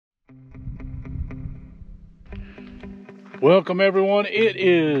Welcome everyone. It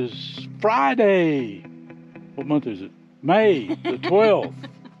is Friday. What month is it? May the 12th.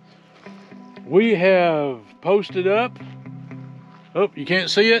 We have posted up. Oh, you can't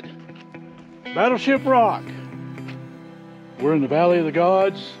see it. Battleship Rock. We're in the Valley of the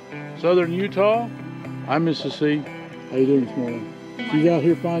Gods, southern Utah. I'm Mrs. C. How you doing this morning? She's out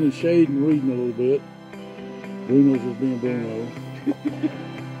here finding shade and reading a little bit. Bruno's just being Bruno.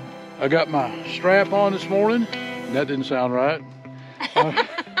 I got my strap on this morning. That didn't sound right.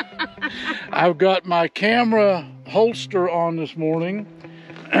 I've got my camera holster on this morning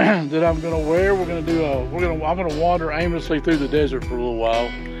that I'm gonna wear. We're gonna do I'm gonna wander aimlessly through the desert for a little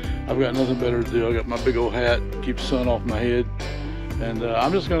while. I've got nothing better to do. I got my big old hat, keep the sun off my head. And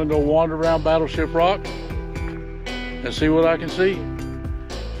I'm just gonna go wander around Battleship Rock and see what I can see.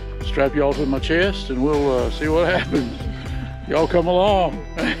 Strap y'all to my chest and we'll see what happens. Y'all come along.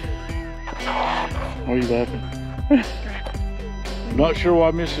 Why are you laughing? I'm not sure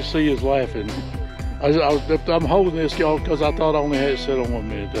why Mrs. C is laughing. I'm holding this, y'all, because I thought I only had it set on 1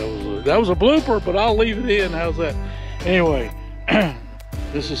 minute. That was a blooper, but I'll leave it in. How's that? Anyway,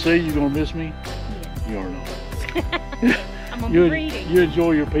 Mrs. C, you gonna miss me? Yes. You are not. I'm gonna be reading. You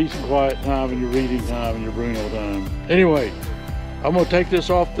enjoy your peace and quiet time and your reading time and your Bruno time. Anyway, I'm gonna take this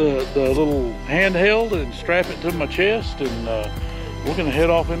off the little handheld and strap it to my chest, and we're gonna head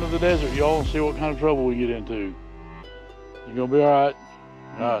off into the desert, y'all, and see what kind of trouble we get into. You gonna be all right?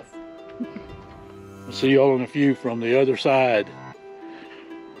 All right. I'll see y'all in a few from the other side.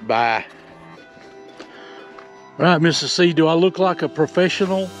 Bye. All right, Mrs. C, do I look like a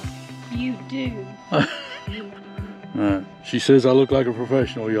professional? You do. All right. She says I look like a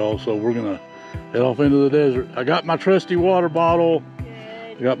professional, y'all, so we're gonna head off into the desert. I got my trusty water bottle.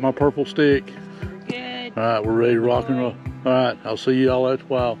 Good. I got my purple stick. Good. All right, we're ready to rock and roll. All right, I'll see y'all after a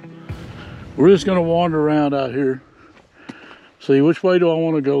while. We're just gonna wander around out here. See, which way do I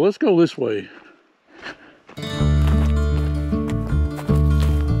want to go? Let's go this way.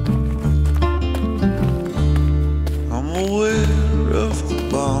 I'm aware of the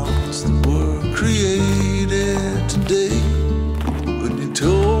bonds that were created today. When you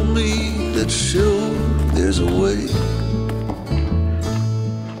told me that sure there's a way.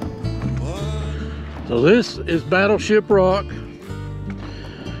 So this is Battleship Rock.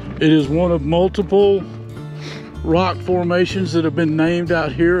 It is one of multiple rock formations that have been named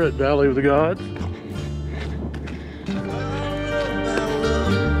out here at Valley of the Gods.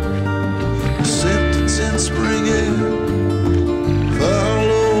 Sentence in spring air,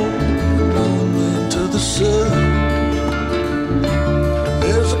 follow into the sun.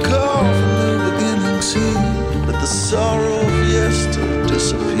 There's a call for new beginnings here, but the sorrow of yesterday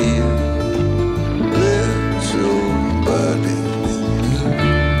disappear. Let your body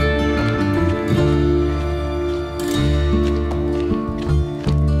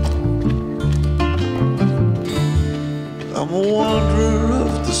I'm a wanderer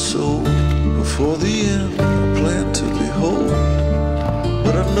of the soul. Before the end, I plan to behold,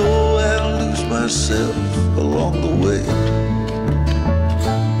 but I know I'll lose myself along the way.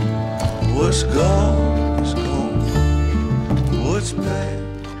 What's gone is gone. What's back?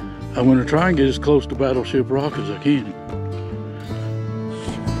 I'm going to try and get as close to Battleship Rock as I can.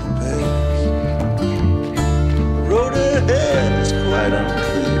 The road ahead is quite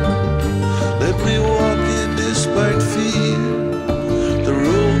unclear. Let me walk in despite fear. The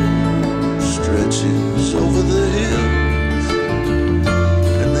road stretches over the hills,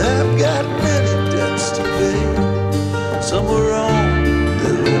 and I've got many debts to pay. Some are wrong,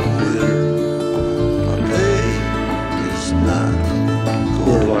 they're over. My pay is not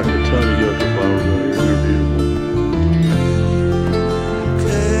We're like a ton of yucca flowers out here. They're beautiful.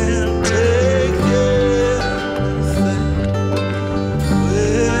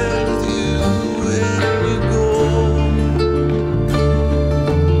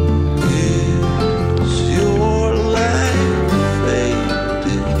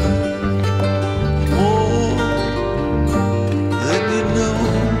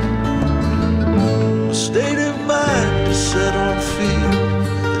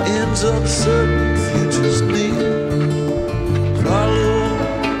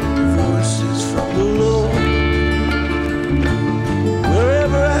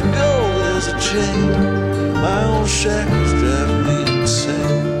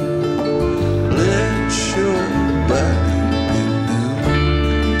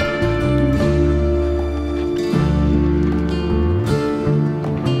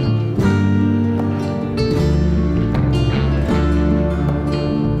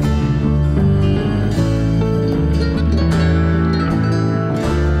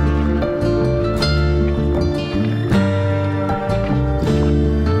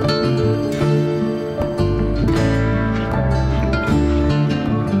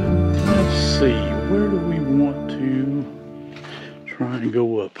 try and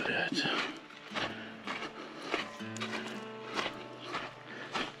go up that.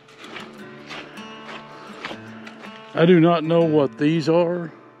 I do not know what these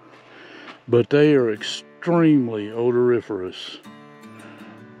are, but they are extremely odoriferous.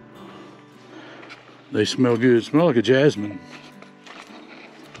 They smell good. Smell like a jasmine.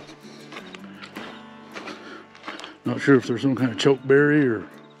 Not sure if they're some kind of chokeberry or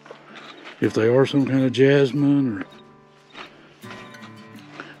if they are some kind of jasmine,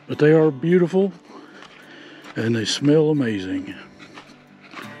 but they are beautiful and they smell amazing.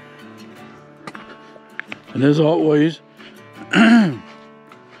 And as always, try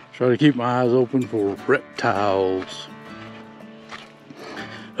to keep my eyes open for reptiles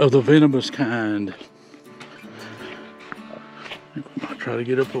of the venomous kind. I think we might try to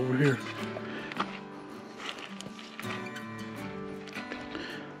get up over here.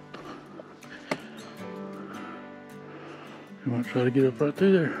 We might try to get up right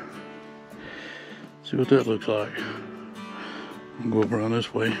through there. See what that looks like. I'll go up around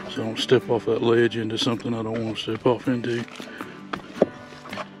this way so I don't step off that ledge into something I don't want to step off into.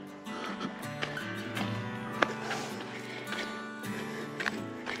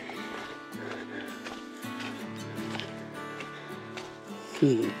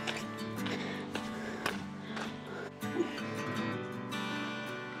 I'll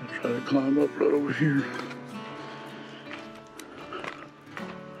try to climb up right over here.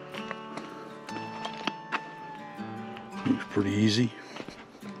 Looks pretty easy.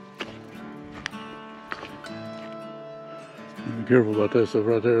 Be careful about that stuff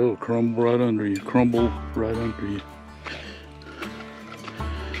right there. It'll crumble right under you. Crumble right under you.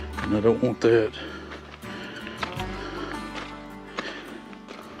 And I don't want that.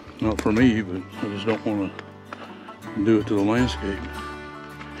 Not for me, but I just don't want to do it to the landscape.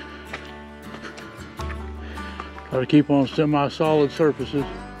 Try to keep on semi-solid surfaces.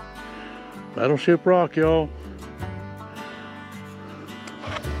 Battleship Rock, y'all.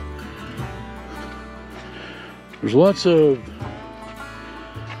 There's lots of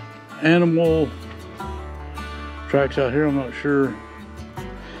animal tracks out here, I'm not sure.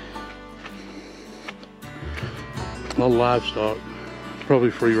 A lot of livestock. Probably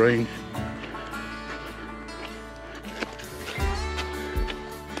free range.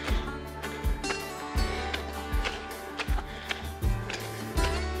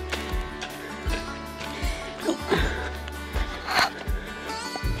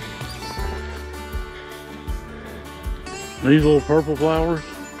 These little purple flowers, I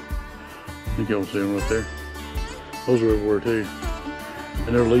think y'all see them right there. Those are everywhere too.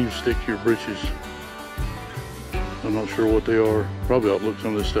 And their leaves stick to your britches. I'm not sure what they are. Probably ought to look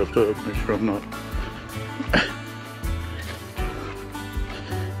some of this stuff up, make sure I'm not.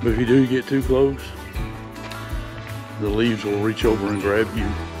 But if you do get too close, the leaves will reach over and grab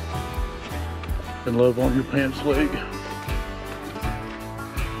you and love on your pants leg.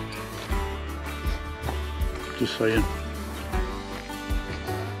 Just saying.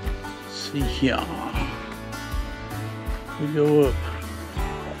 See here. We go up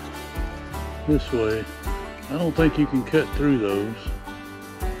this way. I don't think you can cut through those.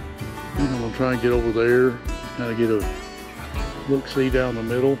 I'm gonna try and get over there, kind of get a look-see down the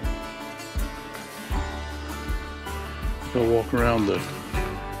middle. Go walk around the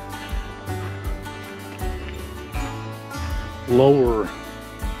lower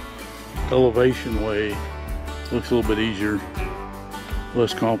elevation way. Looks a little bit easier,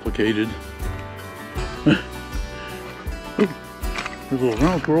 less complicated. There's a little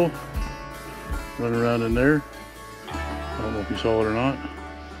ground squirrel running around in there. I don't know if you saw it or not.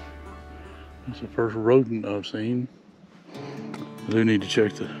 That's the first rodent I've seen. I do need to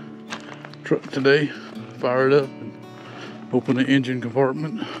check the truck today, fire it up and open the engine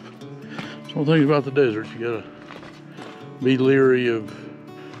compartment. That's one thing about the desert, you gotta be leery of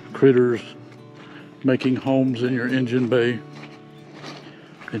critters making homes in your engine bay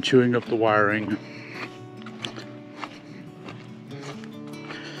and chewing up the wiring.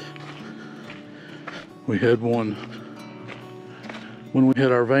 We had one when we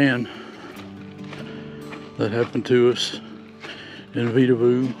had our van that happened to us in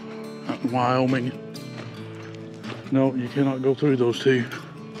Vitavoo, out in Wyoming. No, you cannot go through those two.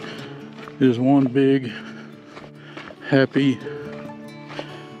 It is one big, happy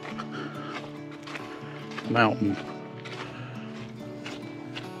mountain.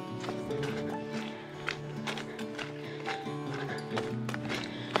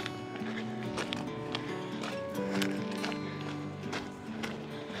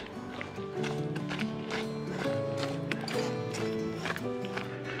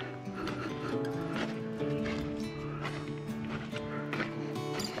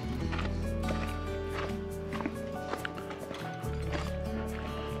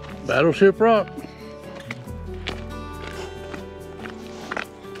 Battleship Rock.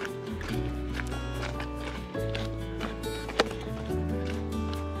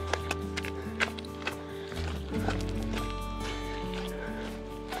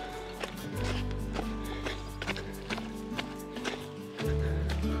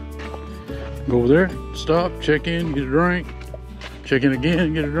 Go over there, stop, check in, get a drink, check in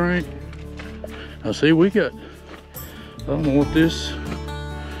again, get a drink. I see we got, I don't know what this,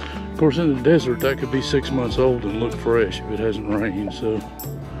 of course in the desert that could be 6 months old and look fresh if it hasn't rained, so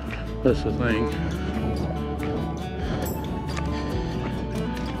that's the thing.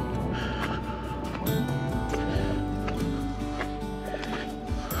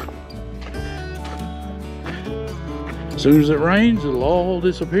 As soon as it rains, it'll all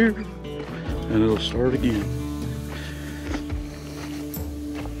disappear and it'll start again.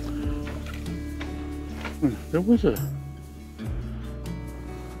 There was a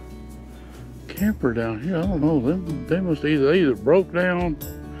camper down here. I don't know. They must either broke down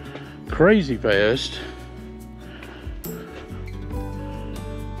crazy fast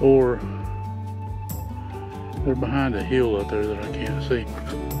or they're behind a hill out there that I can't see.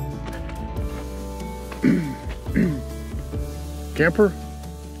 Camper,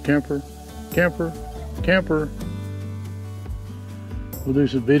 camper, camper, camper. We'll do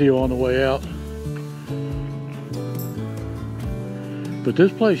some video on the way out. But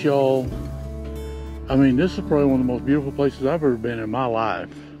this place, y'all, I mean, this is probably one of the most beautiful places I've ever been in my life.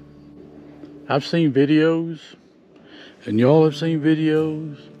 I've seen videos, and y'all have seen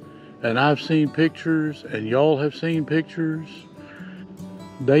videos, and I've seen pictures, and y'all have seen pictures.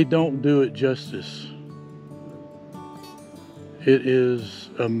 They don't do it justice. It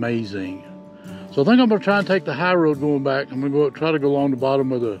is amazing. So I think I'm gonna try and take the high road going back. I'm gonna try to go along the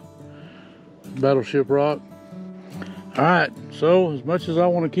bottom of the Battleship Rock. All right, so as much as I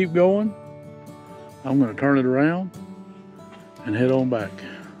want to keep going, I'm going to turn it around and head on back.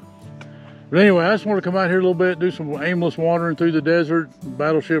 But anyway, I just want to come out here a little bit, do some aimless wandering through the desert,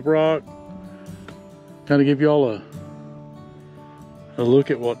 Battleship Rock, kind of give y'all a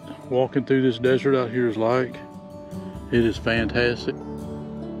look at what walking through this desert out here is like. It is fantastic.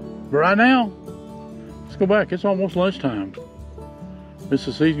 But right now, let's go back. It's almost lunchtime.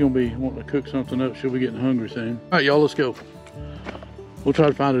 Mrs. C's gonna be wanting to cook something up. She'll be getting hungry soon. All right, y'all, let's go. We'll try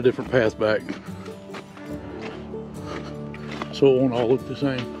to find a different path back, so it won't all look the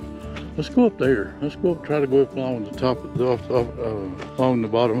same. Let's go up there. Let's go up, try to go up along the top, along the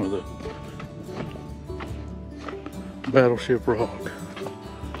bottom of the Battleship Rock.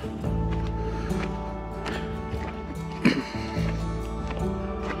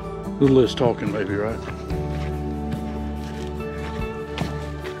 A little less talking maybe, right?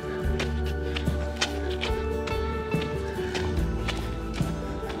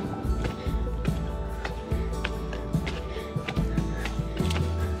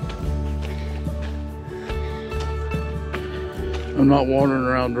 I'm not wandering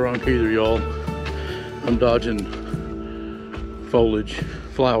around drunk either, y'all. I'm dodging foliage,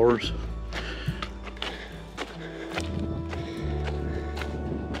 flowers.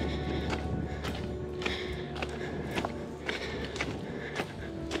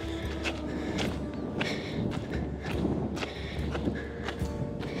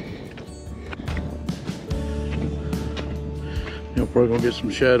 You'll probably gonna get some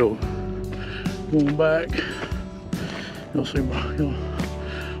shadow going back. You'll see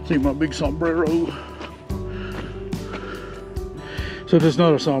my big sombrero. So it's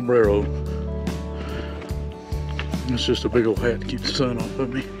not a sombrero. It's just a big old hat to keep the sun off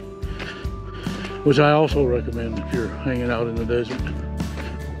of me. Which I also recommend if you're hanging out in the desert.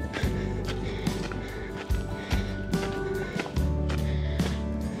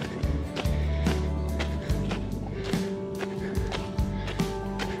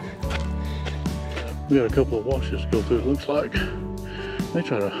 We got a couple of washes to go through, it looks like. They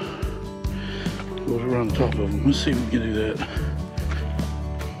try to go around the top of them. Let's see if we can do that.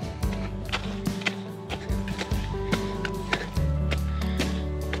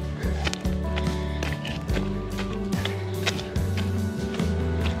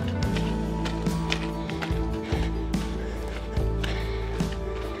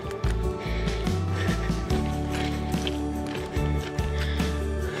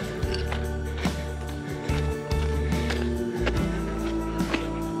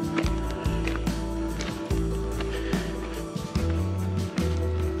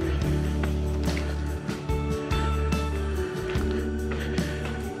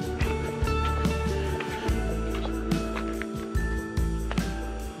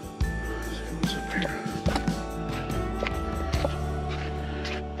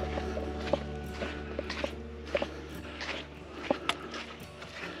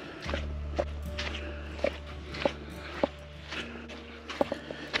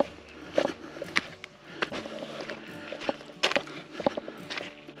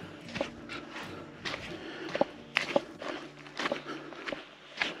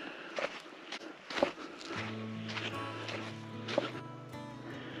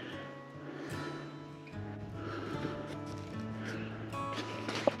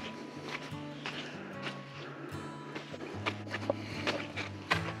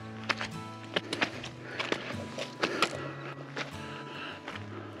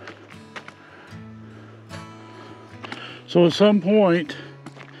 So at some point,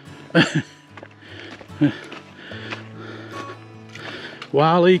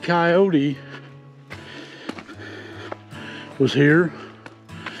 Wile E. Coyote was here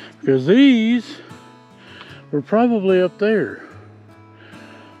because these were probably up there.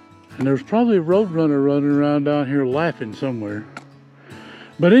 And there's probably a roadrunner running around down here laughing somewhere.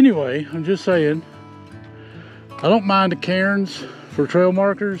 But anyway, I'm just saying, I don't mind the cairns for trail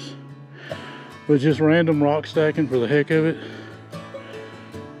markers, but just random rock stacking for the heck of it,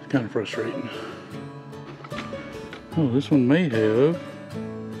 it's kind of frustrating. Oh, this one may have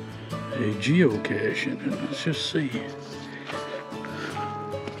a geocache in it. Let's just see.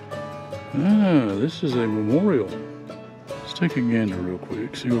 Ah, this is a memorial. Let's take a gander real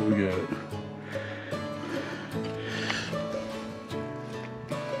quick, see what we got.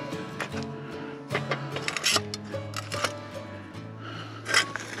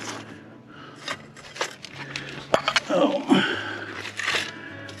 Oh,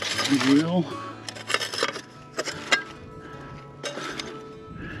 we will.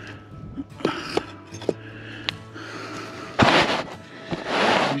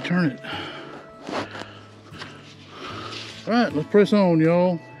 Turn it. All right, let's press on,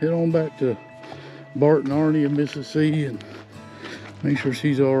 y'all. Head on back to Bart and Arnie and Mrs. C and make sure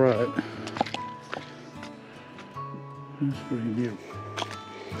she's all right. That's pretty beautiful.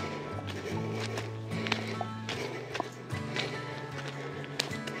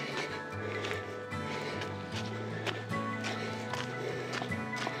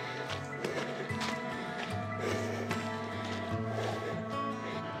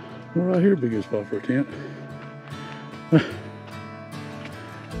 Well, right here, big spot for a tent.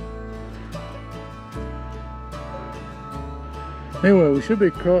 Anyway, we should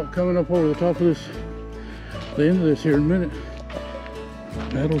be coming up over the top of this, the end of this here in a minute.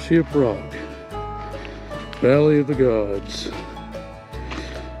 Battleship Rock, Valley of the Gods,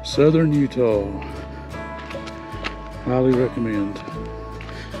 Southern Utah. Highly recommend.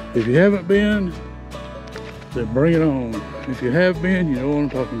 If you haven't been, then bring it on. If you have been, you know what I'm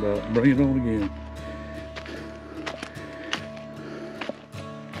talking about. Bring it on again.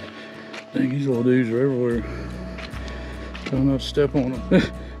 Dang, these little dudes are everywhere. Try not to step on them.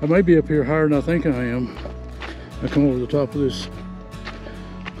 I may be up here higher than I think I am. I come over the top of this.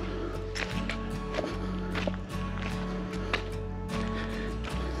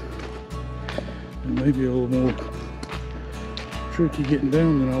 It may be a little more tricky getting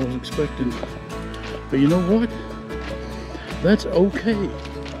down than I was expecting. But you know what? That's okay.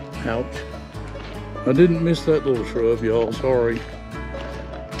 Ouch. I didn't miss that little shrub, y'all. Sorry.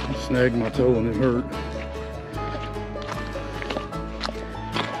 I snagged my toe and it hurt.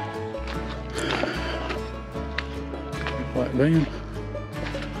 White van.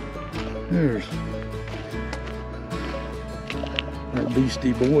 There's our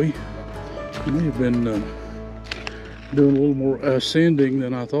beastie boy. I may have been doing a little more ascending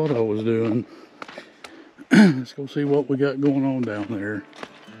than I thought I was doing. Let's go see what we got going on down there.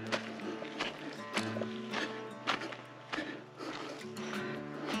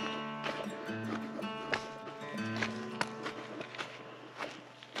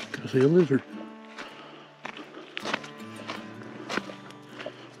 Go see a lizard.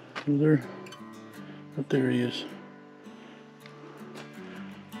 Over there. Up there he is.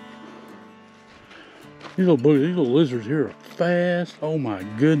 These little lizards here are fast. Oh my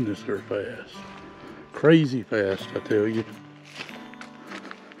goodness, they're fast. Crazy fast, I tell you.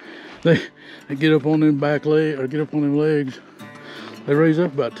 They get up on them back legs, or get up on them legs. They raise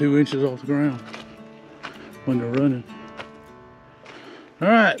up about 2 inches off the ground when they're running. All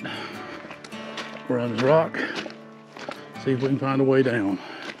right, around this rock. See if we can find a way down.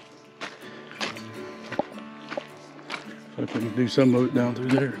 So I can do some of it down through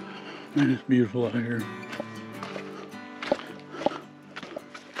there. Man, it's beautiful out here.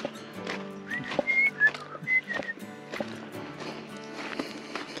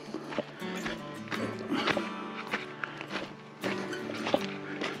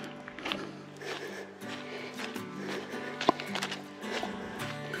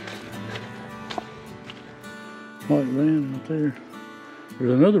 White van up there.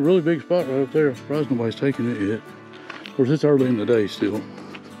 There's another really big spot right up there. I'm surprised nobody's taking it yet. Of course, it's early in the day still.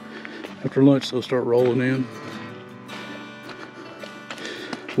 After lunch, they'll start rolling in.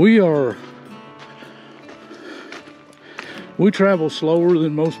 We travel slower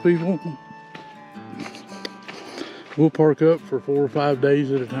than most people. We'll park up for 4 or 5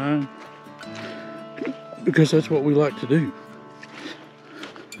 days at a time because that's what we like to do.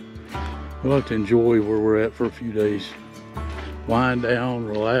 We like to enjoy where we're at for a few days. Wind down,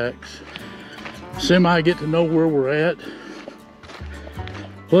 relax, semi get to know where we're at.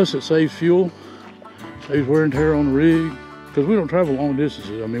 Plus it saves fuel, saves wear and tear on the rig, because we don't travel long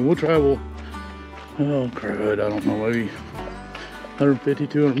distances. I mean, we'll travel, oh crud, I don't know, maybe 150,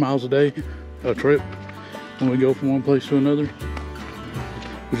 200 miles a day, a trip, when we go from one place to another,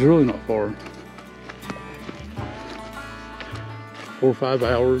 which is really not far. 4 or 5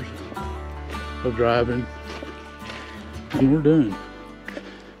 hours of driving, and we're done.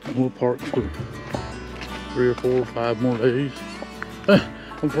 And we'll park for 3 or 4 or 5 more days.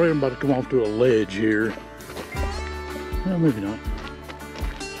 I'm afraid I'm about to come off to a ledge here. Well, maybe not.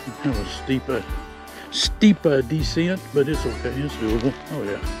 Kind of a steep descent, but it's okay, it's doable. Oh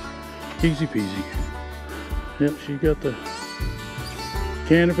yeah, easy peasy. Yep, she got the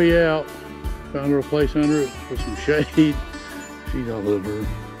canopy out. Found her a place under it with some shade. She's all over.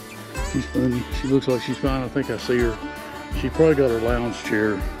 She's funny. She looks like she's fine. I think I see her. She probably got her lounge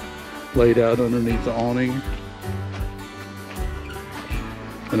chair laid out underneath the awning.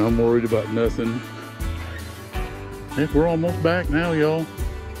 And I'm worried about nothing. Heck, we're almost back now, y'all.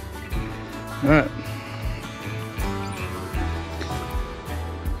 All right.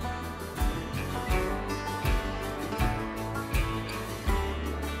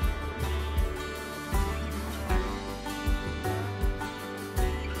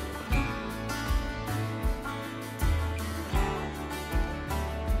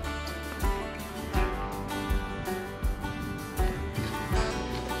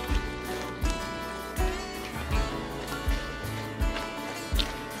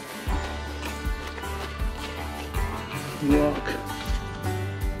 Rock.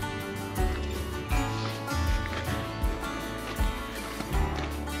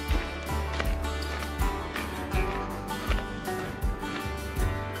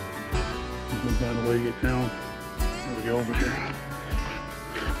 We'll find a way to get down. There we go over here.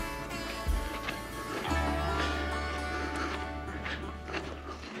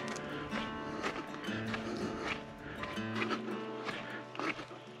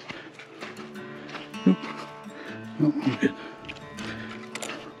 Oop. Oh, I'm good.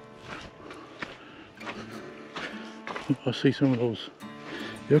 If I see some of those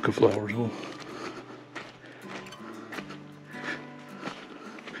yucca flowers, well,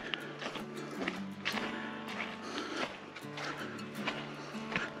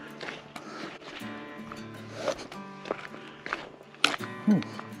 oh,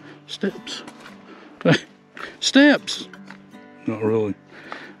 steps. Steps! Not really.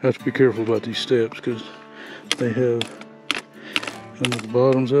 I have to be careful about these steps because they have under the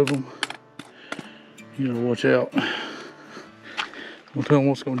bottoms of them. You gotta watch out. Don't tell them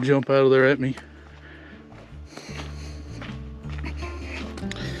what's gonna jump out of there at me.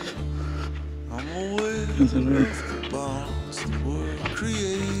 I'm aware Nothing there. of the bonds that were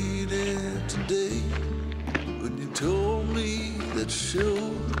created today. When you told me that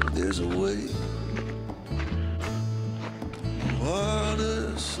sure there's a way.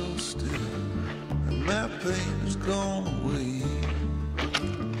 Water's so still and my pain has gone away.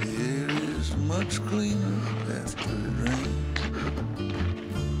 Air is much cleaner after it rains.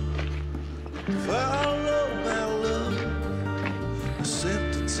 Follow my love, the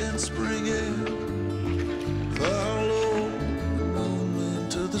scent that's in spring air. Follow the moon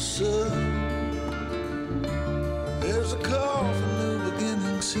into the sun. There's a call for new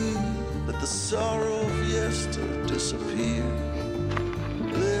beginnings here. Let the sorrow of yesterday disappear.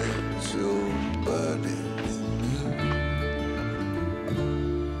 Let your body be new.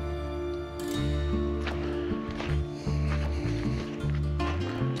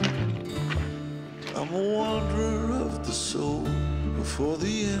 I'm a wanderer of the soul. Before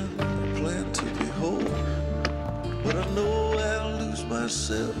the end, I plan to be whole. But I know I'll lose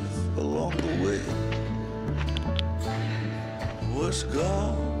myself along the way. What's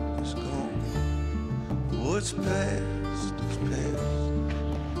gone is gone. What's past is past.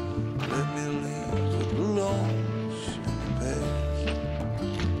 Let me leave what belongs in the past.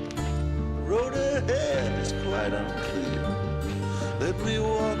 The road ahead is quite unclear. Let me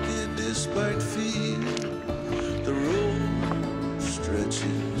walk it despite fear. The road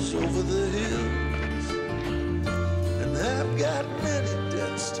stretches over the hills, and I've got many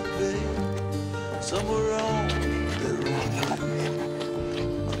debts to pay. Some are wrong, they're wrong.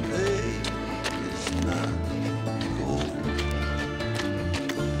 My pay is not gold.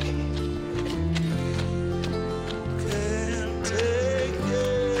 Can't take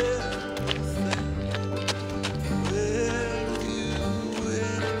everything. Where do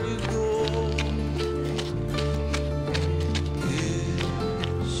when you go?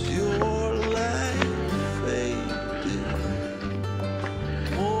 Is your life fading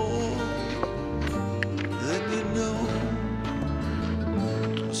more than you know?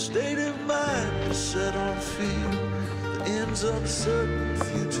 these uncertain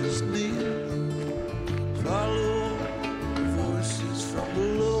futures near. Follow the voices from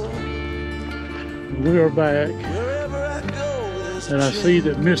below. We are back, Wherever I go, there's a and I see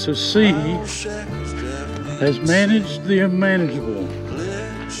that Mrs. C My old shackles drive me has managed the unmanageable.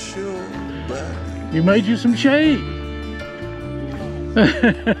 Let your body. You made you some shade.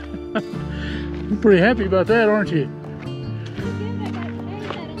 You're pretty happy about that, aren't you?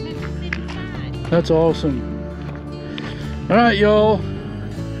 That's awesome. All right, y'all.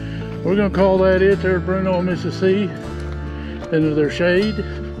 We're gonna call that it there, Bruno and Mrs. C, into their shade.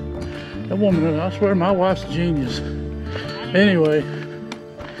 That woman, I swear, my wife's a genius. Anyway,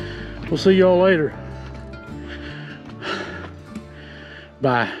 we'll see y'all later.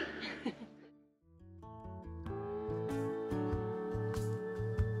 Bye.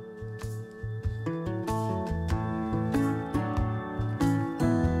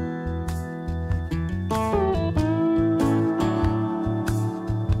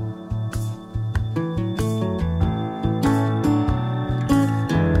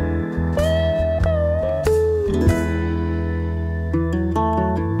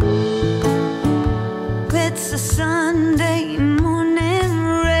 It's a Sunday morning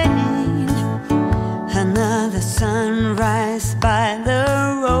rain, another sunrise by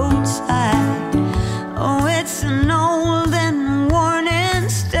the roadside. Oh, it's an old and worn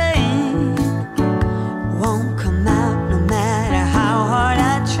and stain, won't come out no matter how hard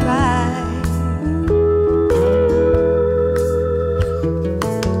I try.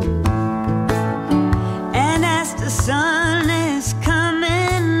 And as the sun is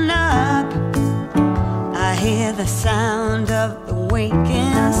coming up, I hear the sound of the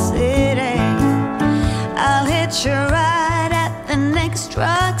waking city. I'll hitch a ride at the next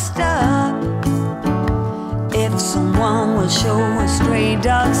truck stop if someone will show a stray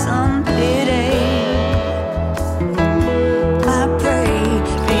dog some pity.